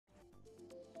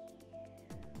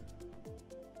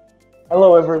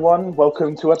Hello everyone,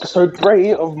 welcome to episode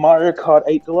 3 of Mario Kart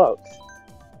 8 Deluxe.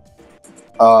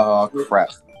 Oh,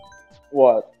 crap.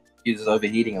 What? It's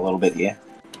overheating a little bit here.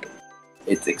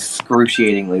 It's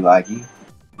excruciatingly laggy.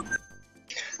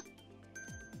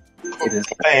 It is.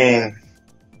 Bang.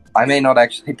 I may not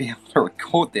actually be able to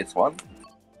record this one.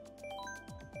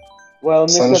 Well, in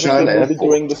this Sunshine episode we'll be Airport.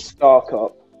 doing the Star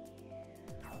Cup.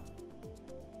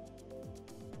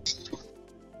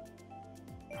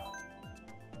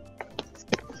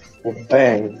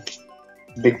 Bang.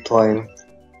 Big plane.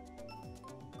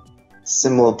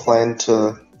 Similar plane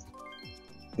to...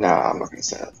 Nah, I'm not gonna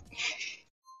say it.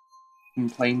 I'm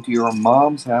playing to your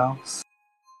mom's house.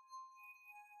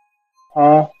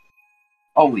 Huh?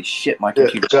 Holy shit, my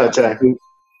computer. Jay.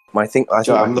 My thing.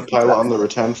 Joe, I'm the pilot on the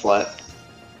return flight.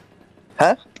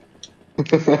 Huh?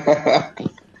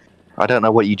 I don't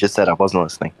know what you just said. I wasn't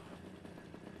listening.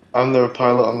 I'm the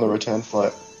pilot on the return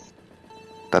flight.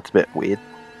 That's a bit weird.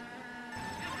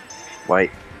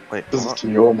 Wait. This is What? to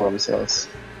your mom's house.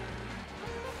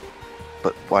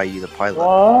 But why are you the pilot?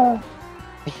 What?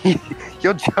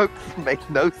 Your jokes make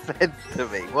no sense to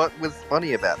me. What was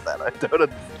funny about that? I don't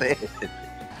understand.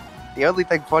 The only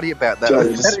thing funny about that Joe,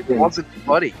 was that it spin. wasn't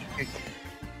funny.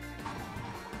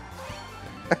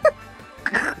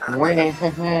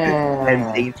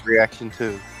 And Dean's reaction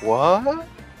to what?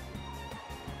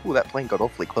 Ooh, that plane got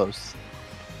awfully close.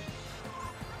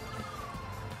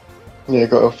 Yeah,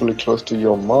 got awfully close to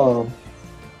your mom.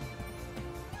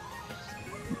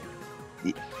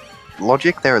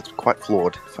 Logic there is quite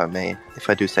flawed, if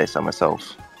I do say so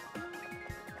myself.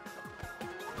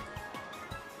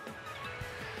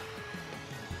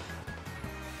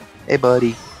 Hey,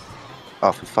 buddy.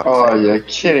 Oh, for fuck's Oh, sake. you're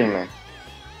kidding me.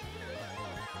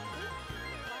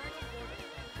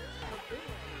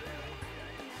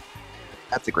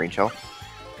 That's a green shell.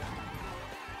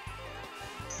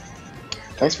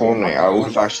 Thanks for warning me. I would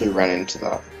have actually ran into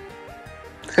that.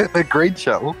 A green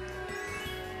shell?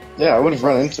 Yeah, I would have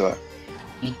run into it.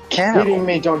 You're How? kidding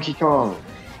me, Donkey Kong.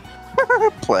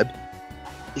 Pleb.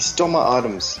 He stole my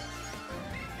items.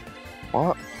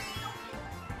 What?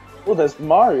 Oh, there's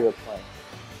Mario playing.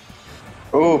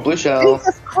 Oh, blue shell.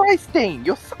 Jesus Christ, Dean!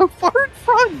 You're so far in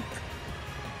front!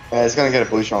 Yeah, he's gonna get a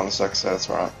blue shell in a sec, so that's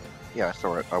right. Yeah, I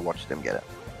saw it. I watched him get it.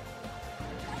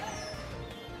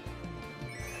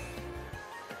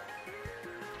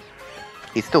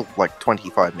 He's still like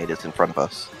 25 meters in front of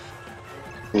us.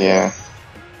 Yeah.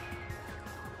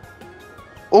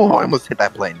 Oh, I almost hit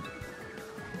that plane.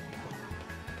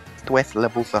 Stress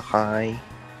levels are high.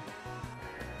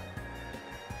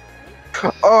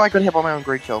 Oh, I got hit by my own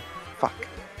green shell. Fuck.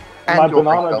 And My your green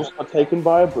banana shell. just got taken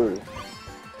by a boo.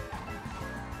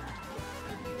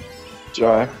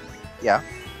 Joe. Yeah.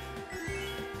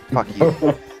 Fuck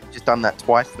you. Just done that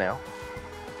twice now.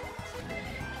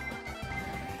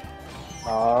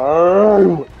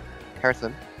 No.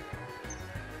 Harrison.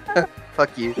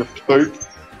 Fuck you. You poop.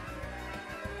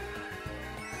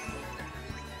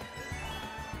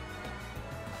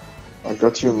 I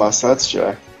got you in my sights,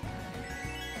 Joe.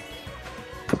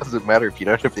 Doesn't matter if you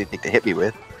don't have anything to hit me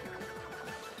with.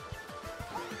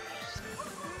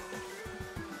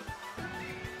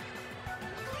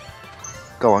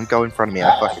 Go on, go in front of me.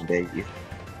 I fucking dare you.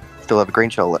 Still have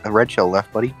a red shell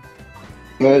left, buddy.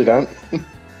 No, you don't.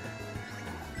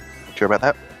 Sure about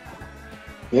that?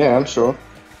 Yeah, I'm sure.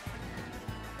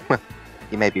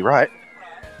 You may be right.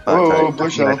 But Oh, it blue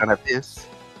doesn't mean I shell. don't have this.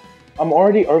 I'm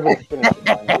already over the finish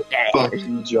line. Fuck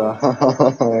you, Joe.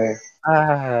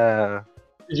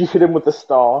 Did you hit him with the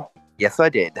star? Yes, I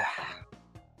did.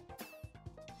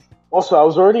 Also, I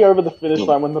was already over the finish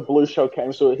line when the blue shell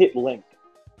came, so it hit Link.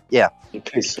 You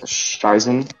piece of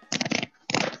shizen.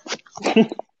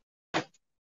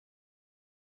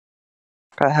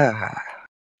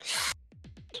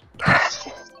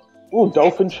 Ooh,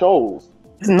 Dolphin Shoals.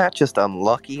 Isn't that just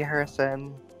unlucky,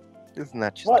 Harrison? Isn't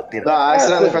that just What? No, I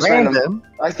accidentally pressed random. random?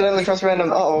 I accidentally pressed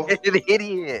random. Uh-oh. An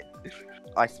idiot!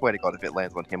 I swear to God, if it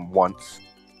lands on him once.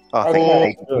 Oh, I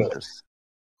thank think you. that's good.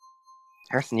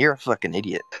 Harrison, you're a fucking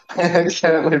idiot. I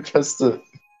accidentally pressed it.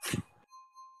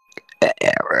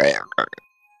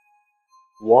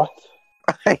 What?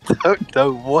 I don't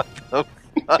know what the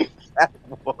fuck that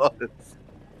was.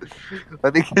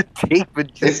 I think a demon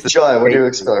just It's Joe, what do you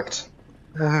escaped expect?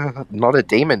 me. Not a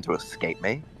demon to escape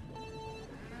me.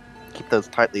 Keep those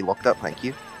tightly locked up, thank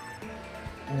you.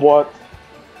 What?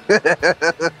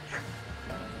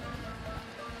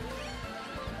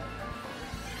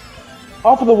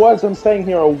 Half of the words I'm saying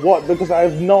here are what, because I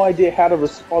have no idea how to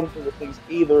respond to the things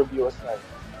either of you are saying.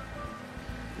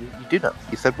 You do know.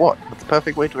 You said what? That's the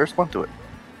perfect way to respond to it.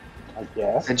 I I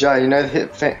guess. Hey Jay, you know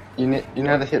the you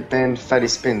know the hit band Fatty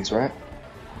Spins, right?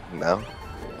 No.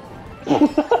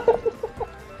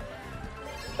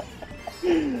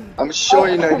 I'm sure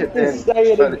you know hit band Just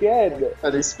say it again.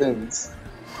 Fatty Spins.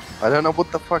 I don't know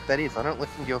what the fuck that is. I don't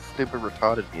listen to your stupid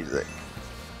retarded music.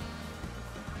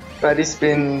 Fatty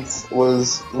Spins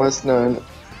was most known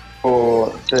for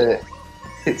the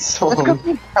hit Just song. because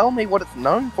you tell me what it's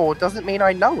known for doesn't mean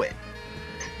I know it.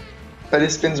 Fatty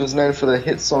Spins was known for the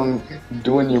hit song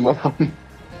 "Doing Your Mom."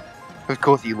 Of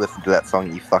course you listen to that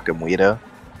song, you fucking weirdo.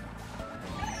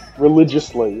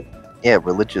 Religiously. Yeah,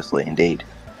 religiously indeed.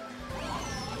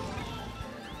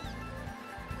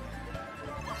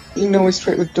 You know it's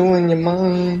straight with "Doing Your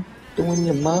Mom," "Doing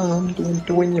Your Mom,"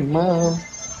 doing your mom.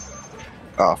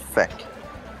 Oh, feck.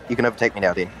 You can overtake me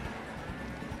now, Dean.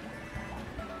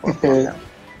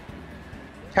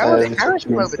 How did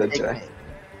Harrison overtake me?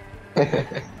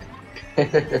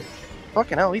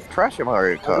 Fucking hell, he's trash at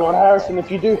Mario Come Kart. on, Harrison, if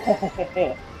you do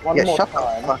one Yeah, more shut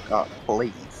time. the fuck up,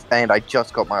 please. And I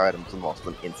just got my items and lost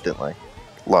them instantly.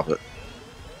 Love it.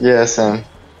 Yeah, Sam.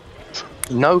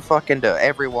 No fucking do.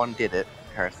 Everyone did it,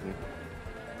 Harrison.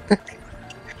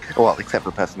 Well, except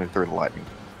for the person who threw the lightning.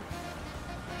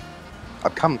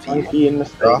 I've come for you. Monkey and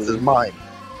Grass is Mercedes. mine.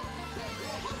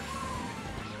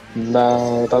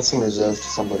 Nah, that's in reserve for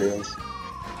somebody else.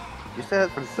 You said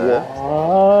it for reserve.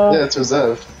 What? Yeah, it's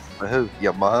reserved. For who?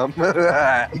 Your mom?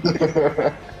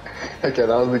 Okay, that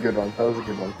was a good one. That was a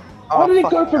good one. Why did it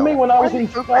go for me when I was in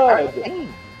third?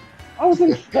 I was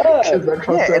in Because third. I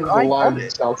crossed Yeah, over and the I line got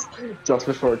it. just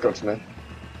before it got to me.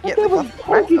 Yeah, But there was that's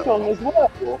Donkey massive. Kong as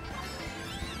well.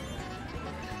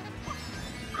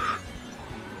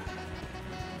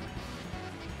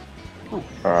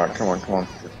 Alright, come on.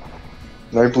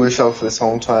 No blue shell for this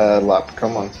whole entire lap,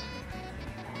 come on.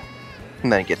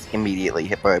 And then it gets immediately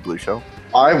hit by a blue shell.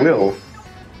 I will.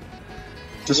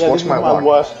 Just Yeah, watch this is my my luck.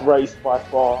 worst race by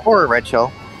far. Or a red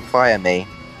shell. Fire me.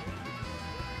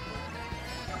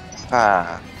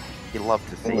 Ah, you love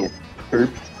to see it. Poop.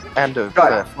 And a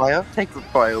Right. fire. Take the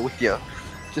fire with you.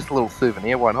 Just a little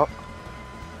souvenir, why not?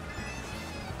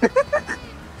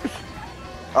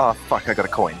 Oh, fuck, I got a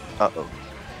coin. Uh-oh.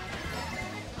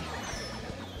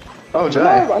 Oh, Jay.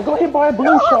 No, I got hit by a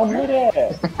blue shell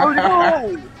midair. Oh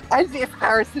no! As if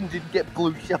Harrison didn't get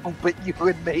blue shell, but you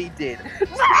and me did.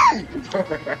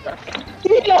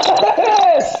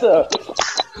 Yes!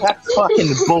 That's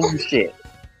fucking bullshit.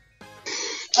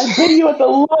 I beat you at the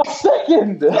last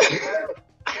second.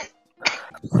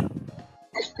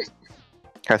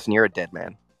 Harrison, you're a dead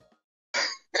man.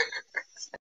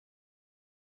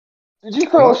 Did you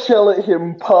throw a shell at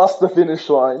him past the finish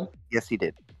line? Yes, he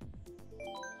did.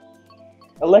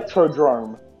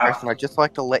 Electrodrome. Harrison, I'd just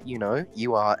like to let you know,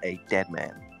 you are a dead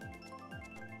man.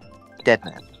 Dead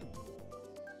man.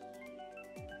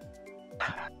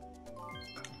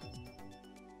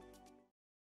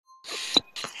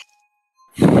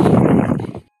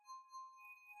 I'm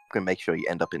gonna make sure you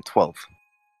end up in 12th.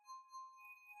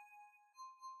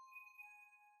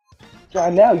 Yeah,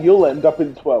 now you'll end up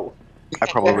in 12th. I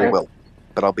probably will,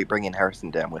 but I'll be bringing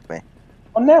Harrison down with me.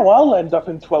 Well, now I'll end up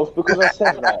in 12th because I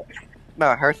said that.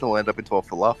 No, Harrison will end up in 12th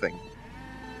for laughing.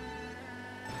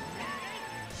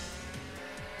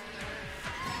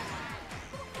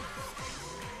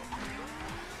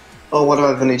 Oh, what do I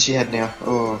have an itchy head now?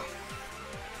 Oh.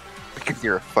 Because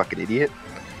you're a fucking idiot.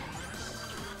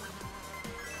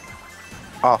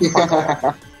 Oh,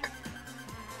 fuck.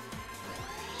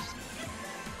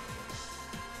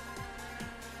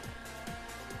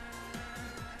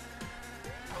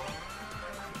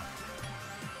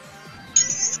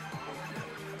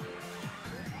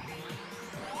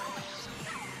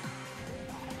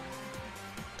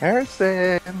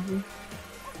 Harrison!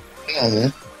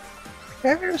 Yeah.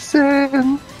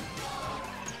 Harrison!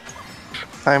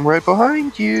 I'm right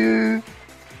behind you!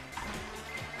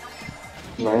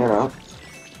 No, you're not.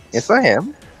 Yes, I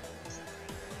am.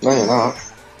 No, you're not.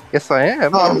 Yes, I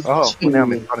am. Oh, Oh, now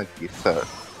I'm in front of you, so.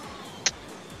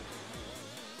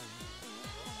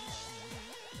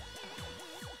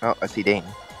 Oh, I see Dean.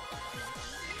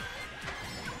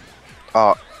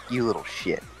 Oh, you little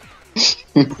shit.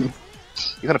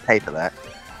 You're gonna pay for that.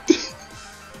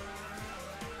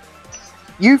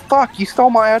 You fuck! You stole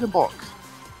my item box!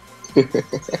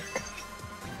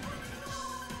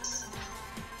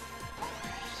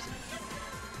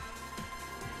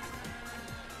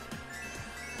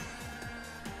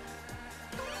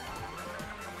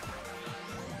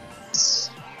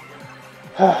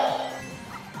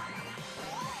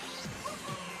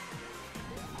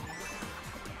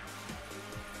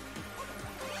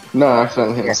 No, I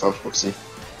accidentally hit myself, whoopsie.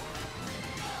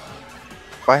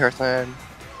 Bye, Harrison.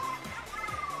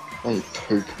 Hey,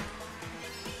 poop.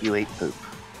 You ate poop.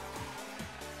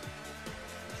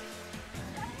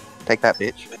 Take that,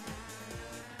 bitch.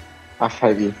 I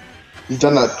hate you. You've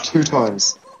done that 2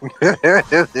 times.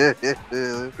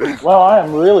 Well, I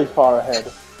am really far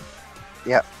ahead.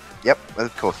 Yep,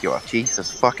 of course you are.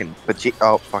 Jesus fucking...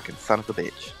 Oh, fucking son of a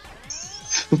bitch.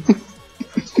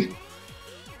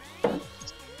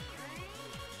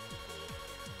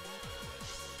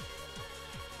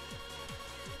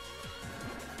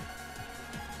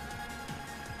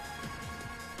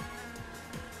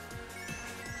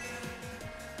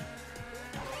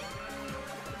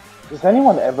 Does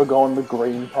anyone ever go on the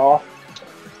green path?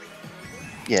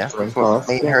 Yeah, Green that's what path,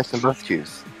 me and yeah. Harrison both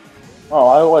choose. Oh,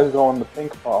 I always go on the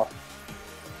pink path.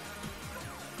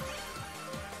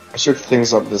 I shook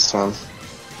things up this time.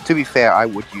 To be fair, I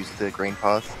would use the green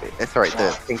path. Sorry,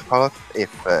 the pink path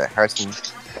if Harrison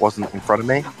wasn't in front of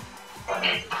me.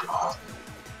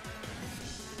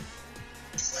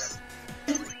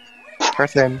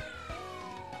 Harrison,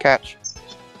 catch.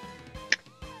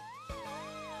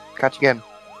 Catch again.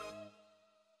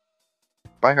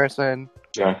 Bye, Harrison.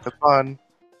 Yeah. Have fun.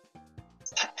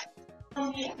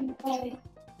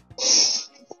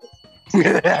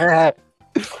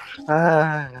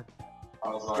 Ah. I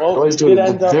always do it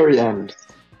at the very end.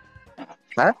 Huh?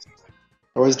 I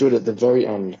always do it at the very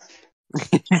end.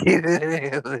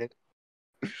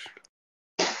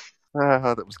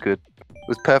 Oh, that was good. It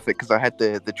was perfect because I had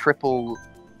the triple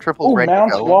Oh, red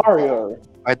Mount shell. Wario.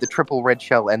 I had the triple red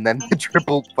shell and then the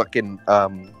triple fucking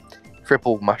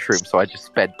triple mushroom. So I just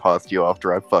sped past you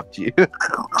after I fucked you.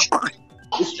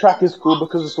 This track is cool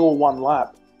because it's all one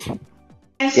lap.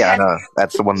 Yeah, I know.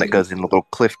 That's the one that goes in the little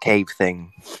cliff cave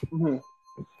thing. Mm-hmm.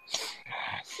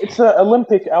 It's an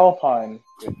Olympic Alpine.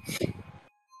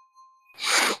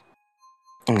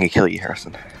 I'm gonna kill you,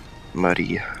 Harrison. Murder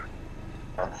you.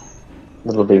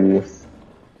 Little baby.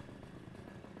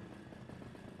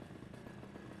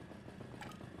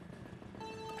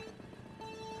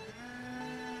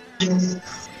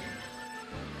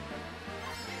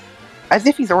 As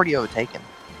if he's already overtaken.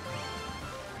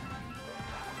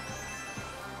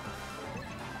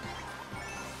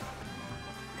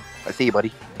 I see you,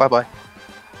 buddy. Bye bye.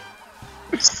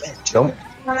 Jump.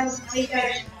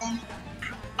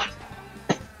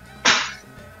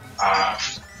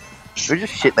 Should we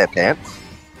just shit their pants?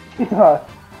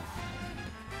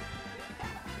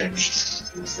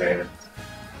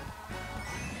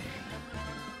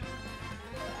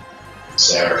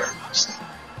 Sarah.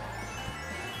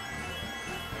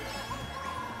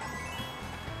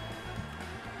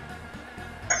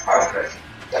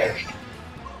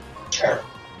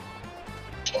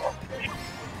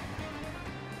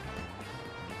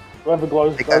 Whoever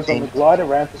goes Take that on the thing. glider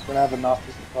ramp is going to have a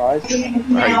nasty surprise.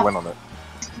 How you went on it?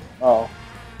 Oh.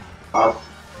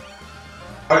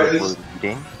 Bit rude of you,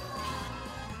 Dan.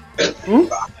 Hmm?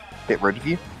 Bit rude of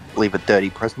you. Leave a dirty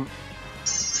present.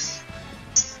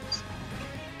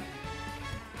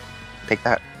 Take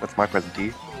that. That's my present to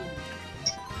you.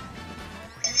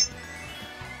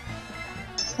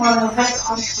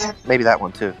 Maybe that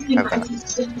one too. Have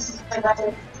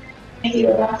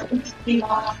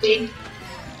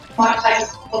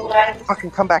that.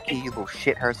 Fucking come back here, you little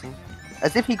shit, Harrison.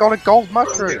 As if he got a gold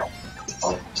mushroom.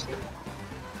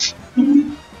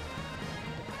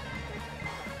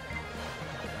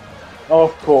 Oh,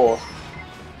 of course.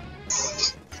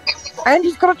 And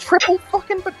he's got a triple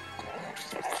fucking... But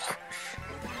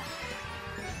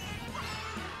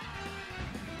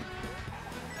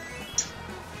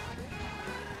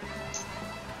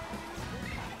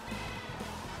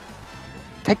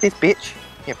take this, bitch.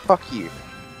 Yeah, fuck you.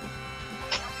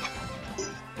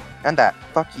 And that.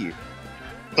 Fuck you.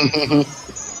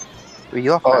 Are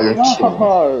you off? Oh, you're kidding.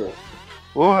 No.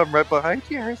 Oh, I'm right behind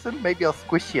you, Harrison. Maybe I'll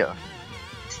squish you.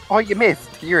 Oh, you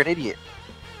missed. You're an idiot.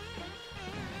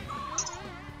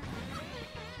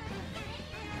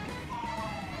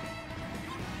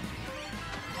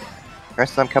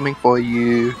 Harrison, I'm coming for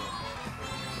you.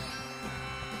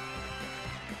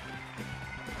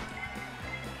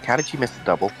 How did you miss the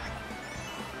double?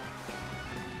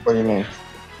 What do you mean?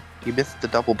 You missed the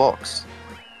double box.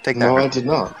 Take that. No, I did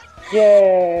not.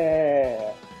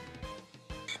 Yeah.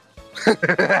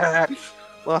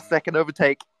 Last second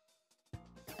overtake.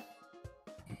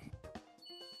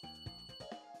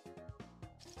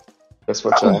 Guess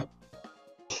what, Jay?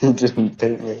 You didn't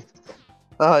beat me.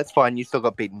 Oh, it's fine. You still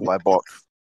got beaten by a bot.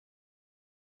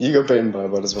 You got beaten by a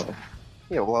bot as well.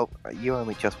 Yeah, well, you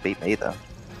only just beat me, though.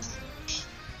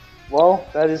 Well,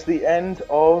 that is the end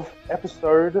of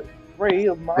episode 3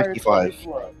 of Mario 55. Party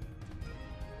Deluxe.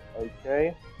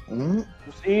 Okay. Mm,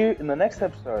 We'll see you in the next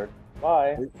episode.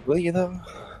 Bye. Will you though?